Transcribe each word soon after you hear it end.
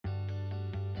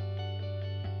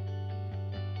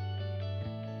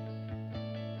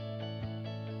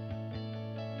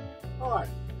Hi,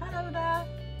 Hello there.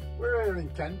 we're here in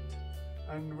Kent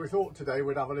and we thought today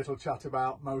we'd have a little chat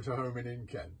about motorhoming in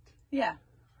Kent Yeah,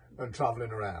 and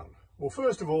travelling around. Well,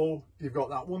 first of all, you've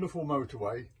got that wonderful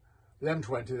motorway, the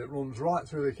M20, that runs right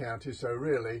through the county, so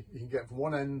really you can get from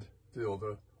one end to the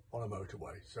other on a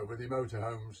motorway. So with your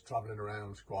motorhomes, travelling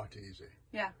around is quite easy.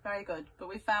 yeah, very good. But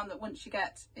we found that once you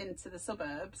get into the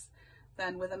suburbs,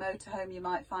 then with a motorhome you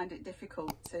might find it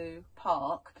difficult to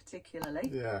park, particularly.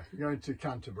 Yeah, you're going to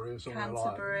Canterbury or somewhere like that.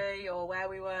 Canterbury, or where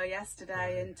we were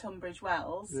yesterday in Tunbridge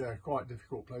Wells. Yeah, quite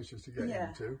difficult places to get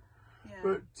into. Yeah.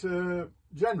 But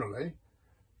generally,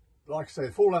 like I say,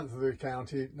 the full length of the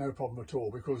county, no problem at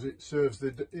all, because it serves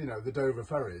the the Dover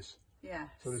ferries. Yes.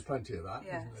 So there's plenty of that,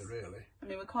 Yes. isn't there, really? I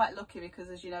mean, we're quite lucky because,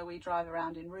 as you know, we drive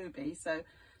around in Ruby, so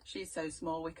she's so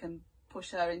small we can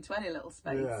push her into any little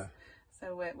space. Yeah.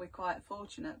 So we're quite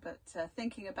fortunate. But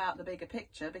thinking about the bigger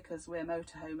picture, because we're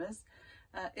motorhomers,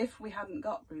 if we hadn't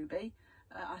got Ruby,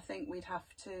 I think we'd have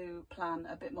to plan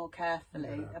a bit more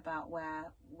carefully about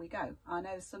where we go. I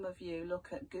know some of you look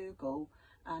at Google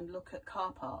and look at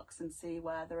car parks and see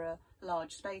where there are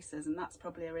large spaces, and that's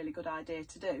probably a really good idea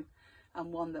to do,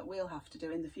 and one that we'll have to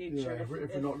do in the future. Yeah, if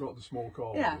we've not got the small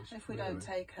car. Yeah, with us, if we really. don't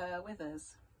take her with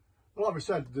us. Well, like we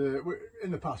said,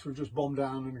 in the past we've just bombed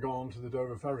down and gone to the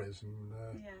Dover ferries and,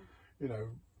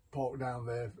 park down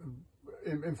there.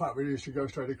 In fact, we used to go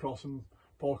straight across and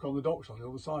park on the docks on the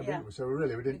other side, didn't we? So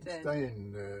we didn't stay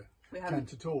in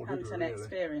Kent at all, did we? Haven't an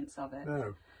experience of it.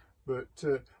 No. But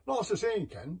lots to see in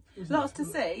Kent. Lots to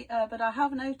see, but I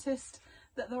have noticed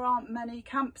that there aren't many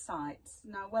campsites.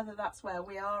 Now, whether that's where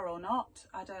we are or not,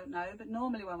 I don't know. But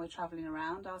normally when we're travelling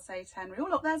around, I'll say to Henry, oh,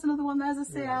 look, there's another one, there's a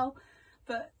CL.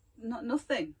 But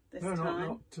nothing this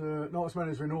time. Not as many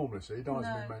as we normally see. Di's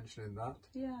been mentioning that.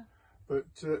 Yeah. But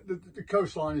the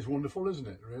coastline is wonderful, isn't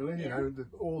it? Really, Yeah.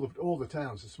 All the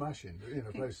towns are smashing.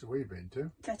 The places we've been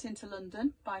to. Get into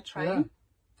London by train. Yeah.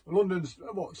 London's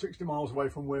 60 miles away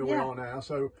from where we are now.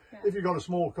 So if you've got a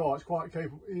small car, it's quite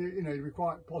capable. It'd be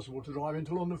quite possible to drive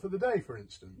into London for the day, for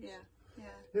instance. Yeah.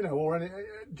 Or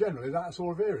generally that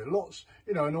sort of area. Lots,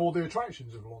 and all the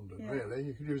attractions of London, really.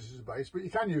 You could use it as a base, but you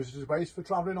can use it as a base for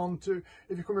travelling on to,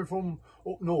 if you're coming from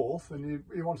up north and you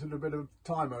wanted a bit of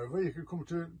time over, you could come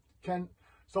to Kent,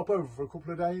 stop over for a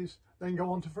couple of days, then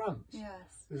go on to France.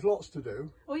 Yes. There's lots to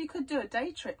do. Or you could do a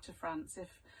day trip to France if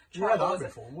Yeah, travel that'd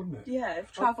be fun, wouldn't it? Yeah,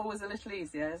 if travel was a little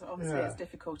easier. Obviously it's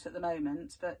difficult at the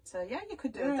moment, but you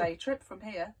could do a day trip from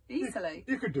here easily.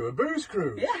 You could do a booze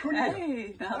cruise, couldn't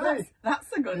you?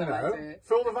 That's a good idea.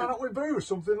 Fill the van up with booze,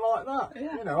 something like that.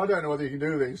 Yeah. I don't know whether you can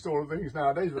do these sort of things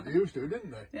nowadays, but they used to,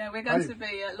 didn't they? Yeah, we're going to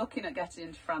be looking at getting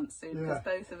into France soon, because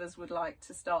both of us would like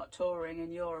to start touring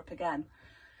in Europe again.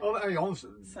 Well, hang on.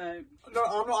 So, no,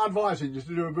 I'm not advising you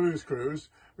to do a booze cruise,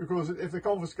 because if they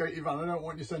confiscate your van, I don't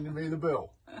want you sending me the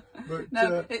bill. But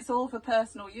no, it's all for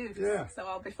personal use. Yeah. So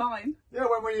I'll be fine. Yeah,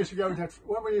 when we used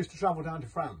to travel down to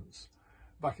France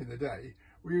back in the day,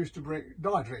 we used to bring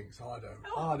drinks. I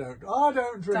don't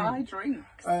drink. Dye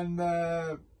drinks. And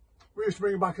we used to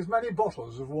bring back as many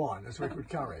bottles of wine as we could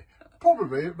carry.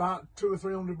 Probably about 200 or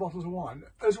 300 bottles of wine.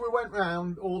 As we went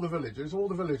round all the villages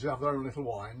have their own little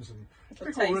wines and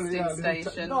tasting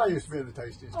stations. I used to be in the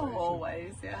tasting station. Oh,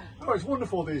 always, yeah. Oh, it's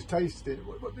wonderful, these tasting.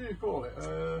 What do you call it?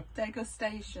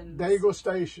 Degustations.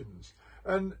 Degustations.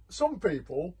 And some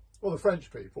people, well, the French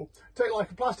people, take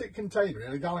like a plastic container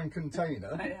in a gallon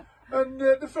container, and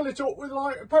they fill it up with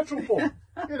like a petrol pump.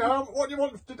 What do you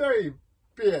want today,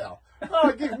 Pierre?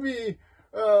 Give me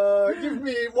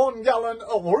 1 gallon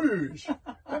of rouge.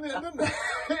 And it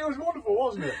was wonderful,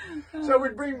 wasn't it? So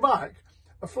we'd bring back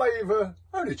a flavour,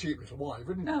 only cheap little wine,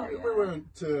 we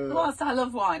weren't... Whilst I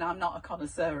love wine, I'm not a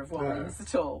connoisseur of wines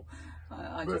at all.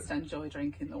 I just enjoy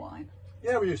drinking the wine.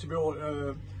 Yeah, we used to be all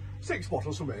 6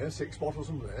 bottles from here, 6 bottles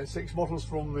from there, 6 bottles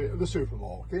from the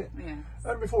supermarket. Yes.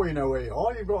 And before you know where you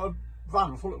are, you've got a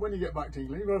van full when you get back to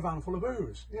England, you've got a van full of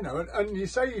booze, and you're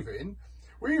saving.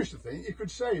 We used to think you could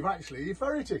save actually your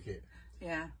ferry ticket.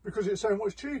 Yeah. Because it's so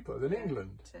much cheaper than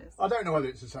England. It is. I don't know whether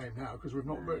it's the same now, because we've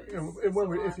not. But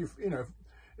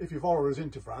if you follow us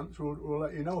into France, we'll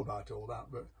let you know about all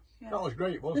that. But that was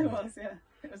great, wasn't it? It was, yeah.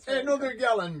 It was another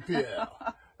gallon, Pierre.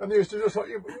 And they used to just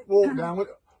walk down with.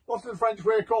 What do the French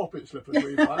wear? Carpet slippers.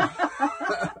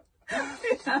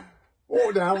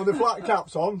 Walk down with the flat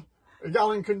caps on, a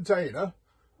gallon container.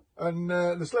 And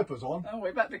the slippers on. Oh,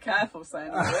 we better be careful saying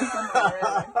all this,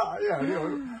 really. Yeah,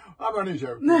 I'm only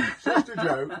joking. It's just a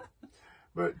joke.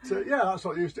 But that's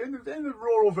what they used to in the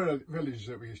rural villages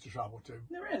that we used to travel to.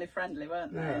 They're really friendly,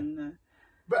 weren't they? Yeah. And,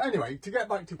 but anyway, to get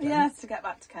back to Kent. Yes, to get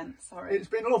back to Kent. Sorry. It's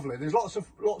been lovely. There's lots of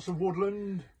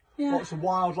woodland, lots of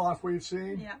wildlife we've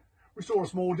seen. Yeah. We saw a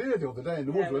small deer the other day in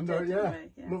the woodland.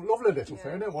 Lovely little thing.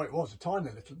 I don't know what it was, a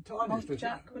tiny little,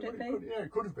 Monkjack, would it be? Yeah,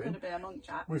 it could have been. Could have been a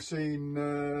monkjack. We've seen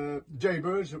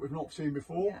jaybirds that we've not seen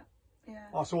before. Yeah.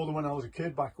 I saw them when I was a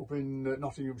kid back up in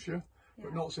Nottinghamshire,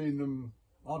 but not seen them.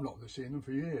 I've not seen them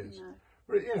for years. No.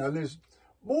 But you know, there's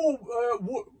more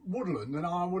woodland than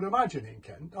I would imagine in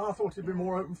Kent. I thought it'd be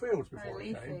more open fields before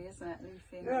Very it leafy, came. isn't it?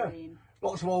 Leafy and green.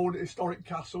 Lots of old historic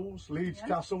castles, Leeds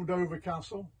Castle, Dover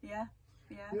Castle. Yeah,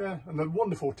 and the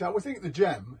wonderful town. We think the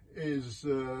gem is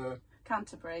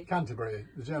Canterbury. Canterbury,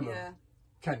 the gem of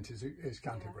Kent is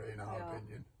Canterbury in our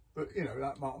opinion. But you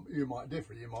know, you might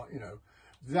differ. You might, you know,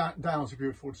 Downs are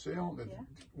beautiful to see, aren't they?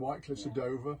 White Cliffs of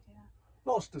Dover.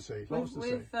 Lots to see. Lots to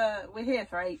see. We're here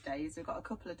for 8 days. We've got a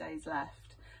couple of days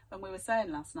left. And we were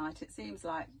saying last night, it seems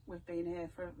like we've been here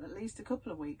for at least a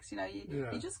couple of weeks. You know,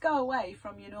 you just go away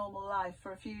from your normal life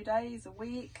for a few days, a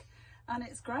week, and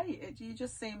it's great. You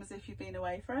just seem as if you've been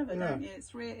away forever, don't you?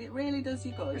 It really does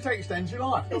you good. It extends your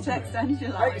life, doesn't it? It extends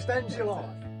your life. It extends your life.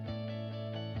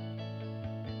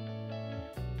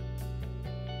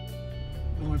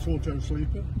 Nice auto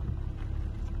sleeper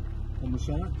on the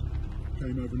site.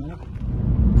 Came overnight.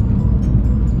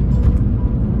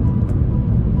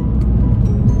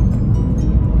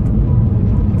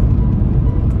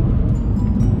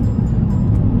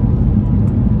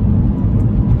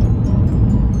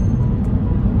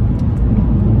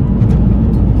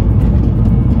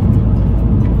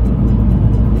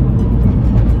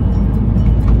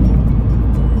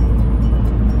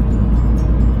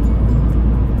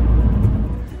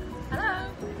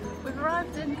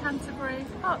 Canterbury,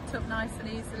 parked up nice and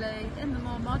easily in the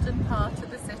more modern part of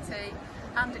the city,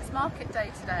 and it's market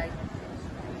day today.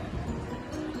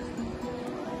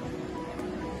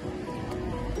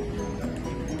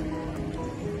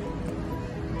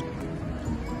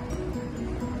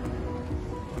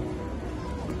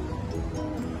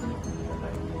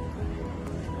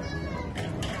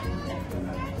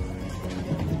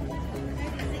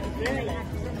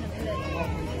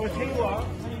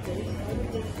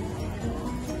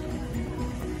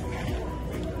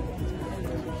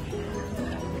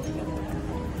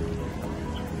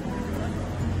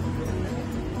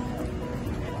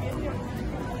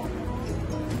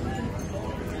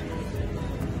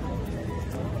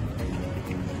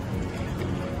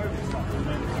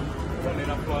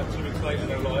 Enough like 2 weeks later,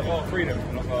 they were like, oh, freedom.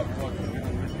 And I'm like,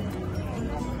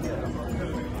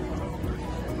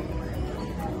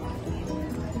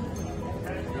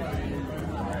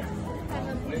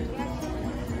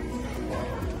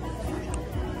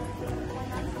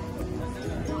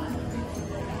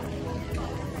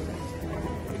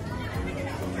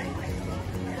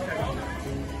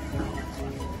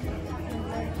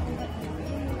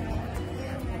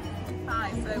 Hi,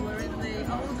 so we're in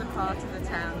the older part of the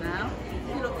town now.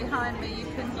 If you look behind me, you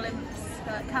can glimpse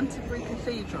Canterbury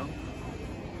Cathedral.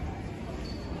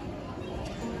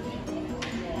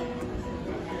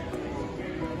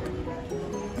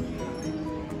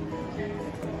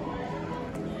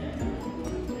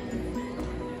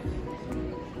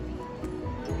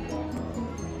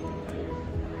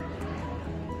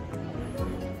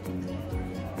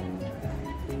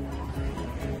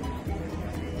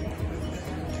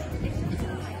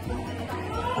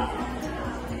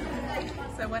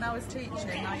 So when I was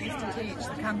teaching, I used to teach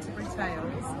the Canterbury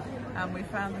Tales, and we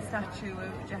found the statue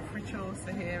of Geoffrey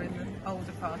Chaucer here in the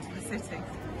older part of the city.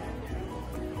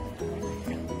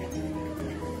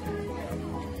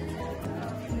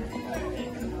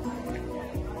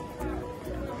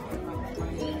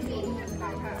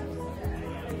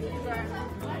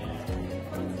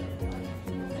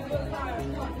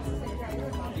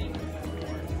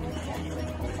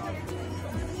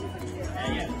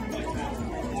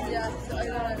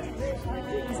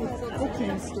 There's a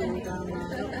booking stall down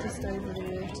there, just over the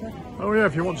water. Oh yeah,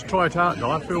 if you want to try it out,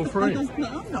 Guy, feel free.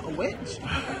 I'm not a witch.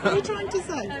 What are you trying to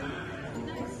say?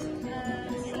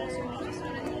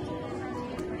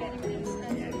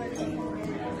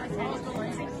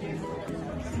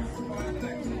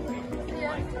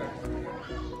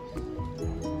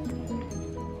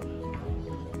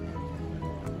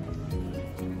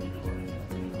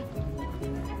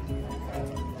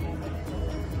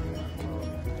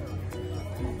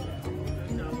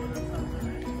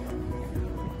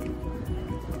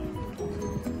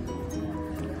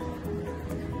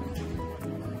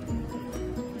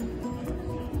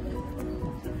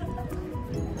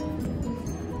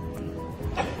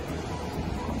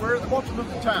 We're at the bottom of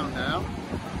the town now.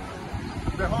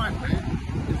 Behind me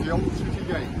is the old city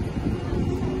gate.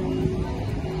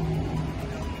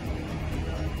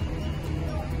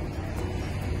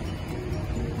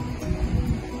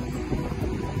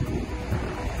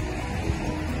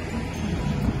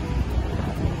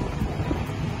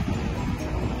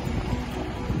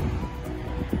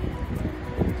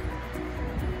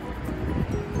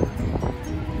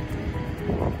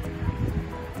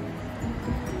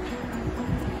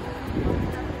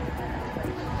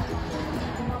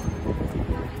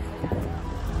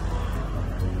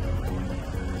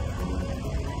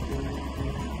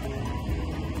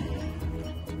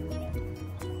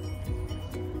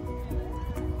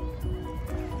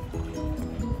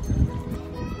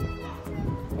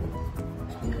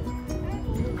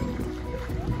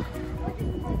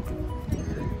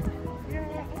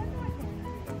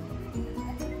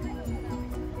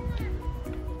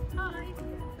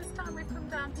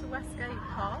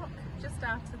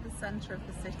 centre of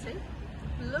the city.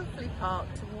 Lovely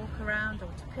park to walk around or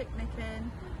to picnic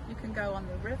in. You can go on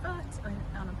the river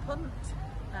on a punt,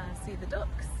 see the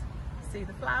ducks, see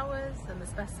the flowers and the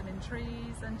specimen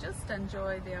trees, and just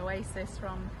enjoy the oasis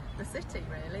from the city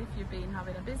really if you've been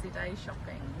having a busy day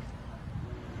shopping.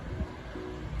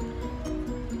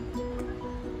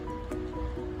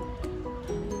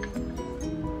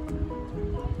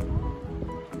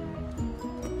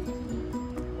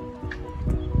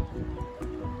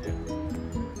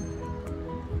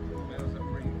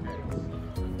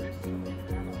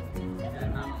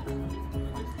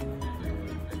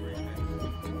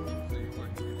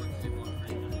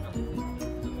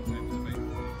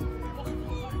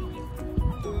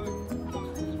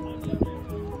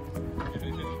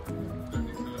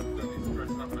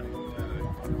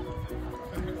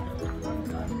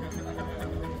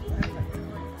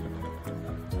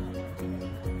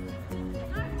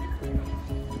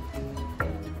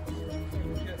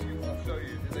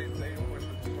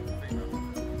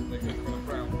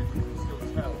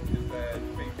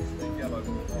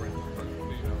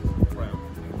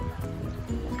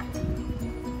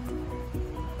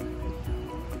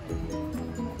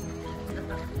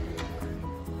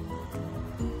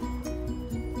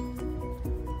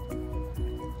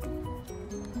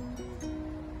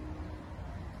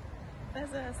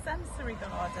 There's a sensory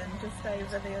garden just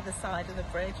over the other side of the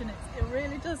bridge, and it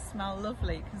really does smell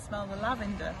lovely. You can smell the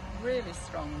lavender really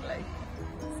strongly.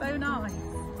 So nice.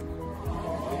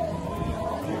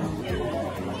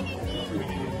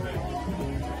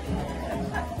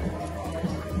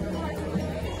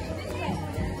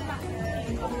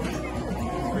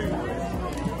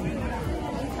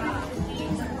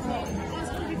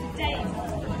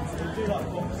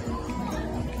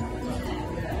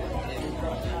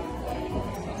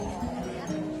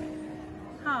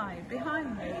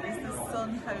 Behind me is the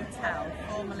Sun Hotel,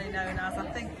 formerly known as, I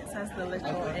think it says, the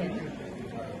Little Inn.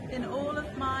 In all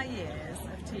of my years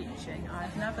of teaching,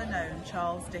 I've never known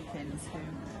Charles Dickens,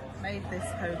 who made this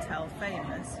hotel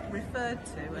famous, referred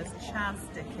to as Chas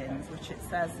Dickens, which it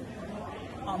says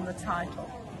on the title.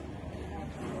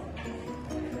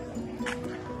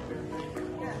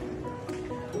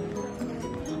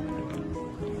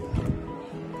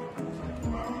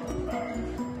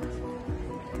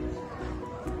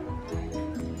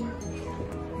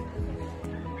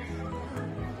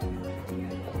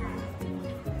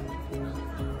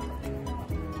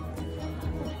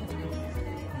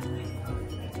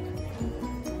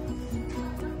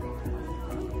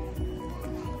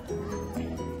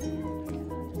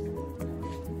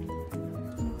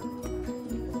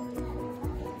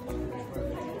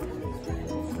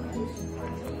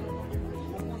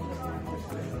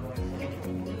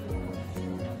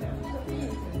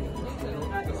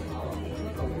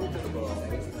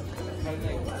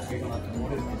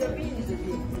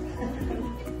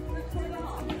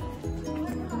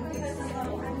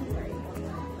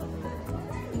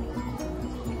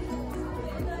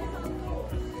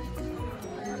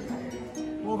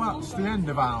 Well, that's the end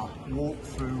of our walk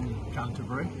through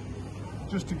Canterbury,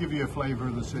 just to give you a flavour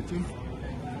of the city.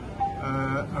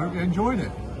 I hope you enjoyed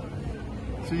it.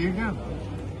 See you again.